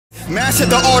Mastered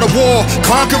the art of war,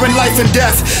 conquering life and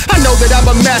death. I know that I'm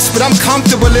a mess, but I'm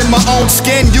comfortable in my own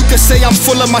skin. You can say I'm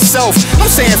full of myself. I'm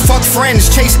saying fuck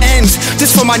friends, chase ends.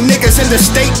 This for my niggas in the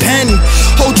state pen.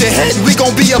 Hold your head, we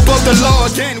gon' be above the law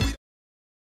again.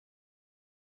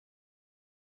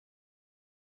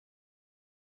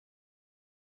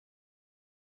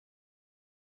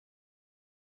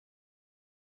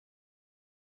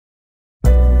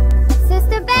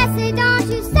 Sister Bessie, don't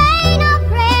you say no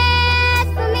prayers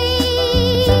for me.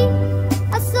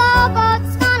 A slow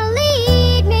boat's gonna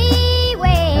lead me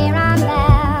where I'm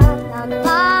bound. I'm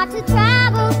far to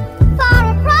travel,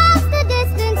 far across the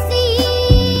distant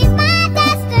seas. My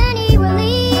destiny will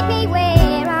lead me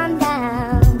where I'm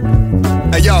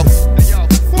bound. Hey yo,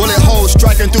 bullet holes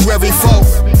striking through every foe.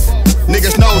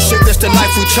 Niggas know shit, this the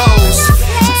life we chose.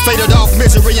 Faded off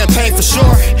misery and pain for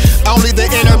sure. Only the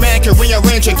inner man can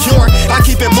rearrange and cure. I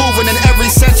keep it moving in every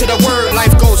sense of the word.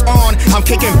 Life goes on, I'm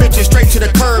kicking bitches straight to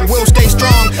the curb. Will stay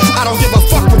strong, I don't give a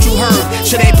fuck what you heard.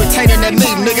 Shit ain't pertaining to me,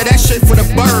 nigga, that shit for the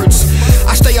birds.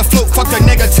 I stay afloat, fuck the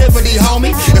negativity,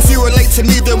 homie. If you relate to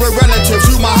me, then we're relatives,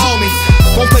 you my homie.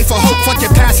 Won't pay for hope, fuck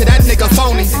your past, that nigga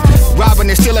phony. Robbing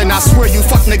and stealing, I swear you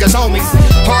fuck niggas on me.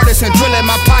 Hardest and drilling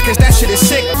my pockets, that shit is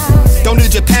sick. Don't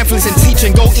need your pamphlets and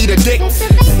teaching, go eat a dick.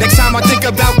 Next time I think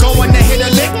about going to hit a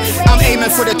lick, I'm aiming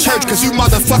for the church, cause you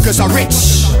motherfuckers are rich.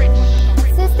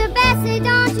 Sister Bessie,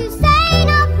 don't you say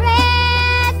no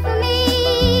prayers for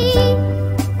me.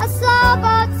 A slow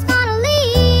boat's gonna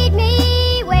lead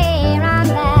me where I'm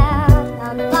bound.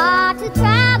 I'm far to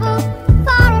travel,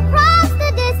 far across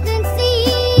the distant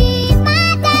seas.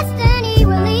 My destiny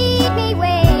will lead me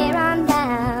where I'm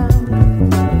bound.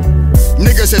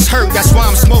 Niggas is hurt, that's why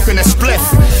I'm smoking a spliff.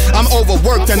 I'm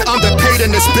overworked and underpaid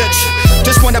in this bitch.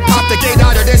 Just wanna pop the gate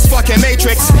out of this fucking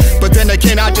matrix. But then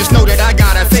again, I just know that I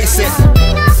gotta face it.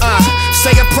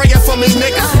 Say a prayer for me,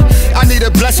 nigga. I need a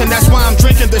blessing, that's why I'm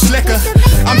drinking this liquor.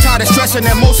 I'm tired of stressing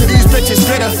that most of these bitches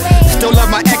bitter. Still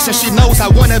love my ex and she knows I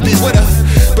wanna be with her.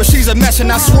 But she's a mess and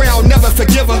I swear I'll never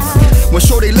forgive her. When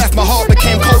shorty left, my heart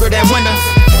became colder than winter.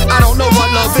 I don't know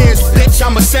what love is, bitch,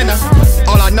 I'm a sinner.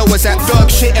 All I know is that thug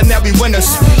shit and that we winners.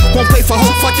 Won't pay for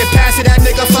hope, fuck your past, that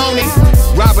nigga phony.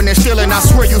 Robbing and stealing, I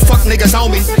swear you fuck niggas on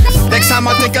me. Next time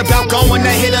I think about going to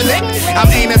hit a lick,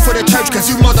 I'm aiming for the church, cause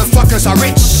you motherfuckers are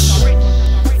rich.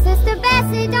 Sister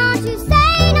Bessie, don't you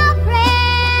say no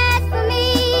prayers for me.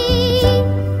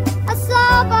 A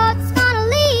slow boat's gonna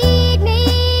lead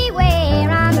me where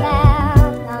I'm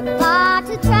bound. I'm far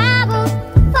to travel,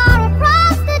 far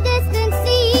across the distant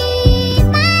seas.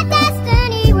 My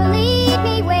destiny will lead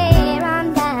me where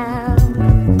I'm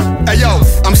bound. Hey yo,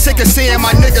 I'm sick of seeing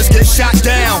my niggas get shot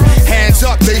down. Hands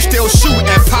up, they still shoot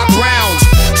and pop rounds.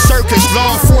 Circus,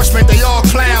 law enforcement, they all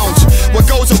clowns. What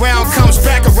goes around comes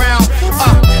back around.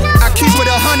 I keep it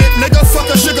 100, nigga, fuck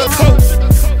a sugar coat.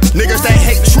 Niggas that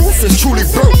hate truth is truly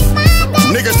broke.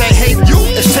 Niggas that hate you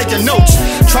is taking notes.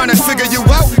 Trying to figure you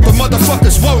out, but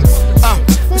motherfuckers won't.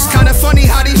 It's kinda funny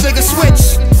how these niggas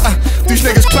switch. These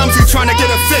niggas clumsy trying to get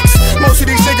a fix. Most of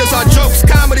these niggas are jokes,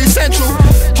 Comedy Central.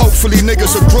 Hopefully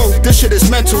niggas will grow, this shit is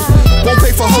mental. Won't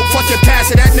pay for hope, fuck your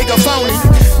past, that nigga phony.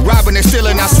 Robbing and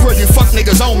stealing, I swear you fuck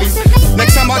niggas on me.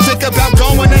 Next time I think about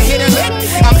going to hit a lick,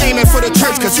 I'm aiming for the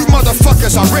church, cause you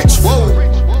motherfuckers are rich. Whoa.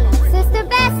 Sister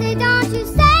Bessie, don't you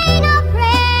say no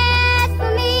prayers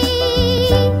for me.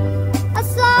 A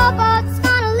slow boat's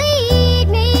gonna lead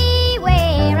me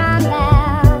where I'm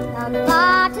bound. I'm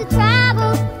far to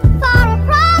travel, far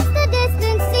across the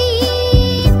distant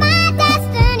seas. My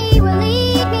destiny will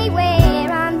lead me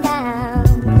where I'm bound.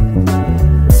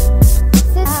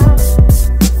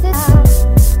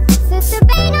 Sister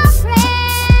Bessie, no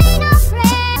prayers, no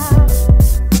prayers.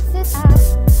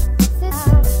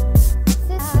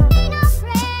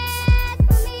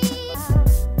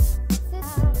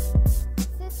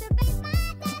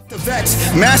 Vets,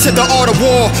 mastered the art of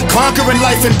war, conquering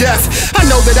life and death. I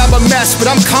know that I'm a mess, but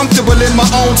I'm comfortable in my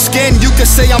own skin. You can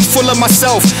say I'm full of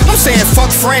myself. I'm saying fuck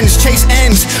friends, chase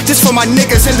ends. This for my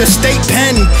niggas in the state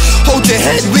pen. Hold your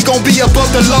head, we gon' be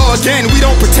above the law again. We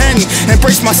don't pretend.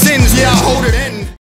 Embrace my sins, yeah, I hold it in.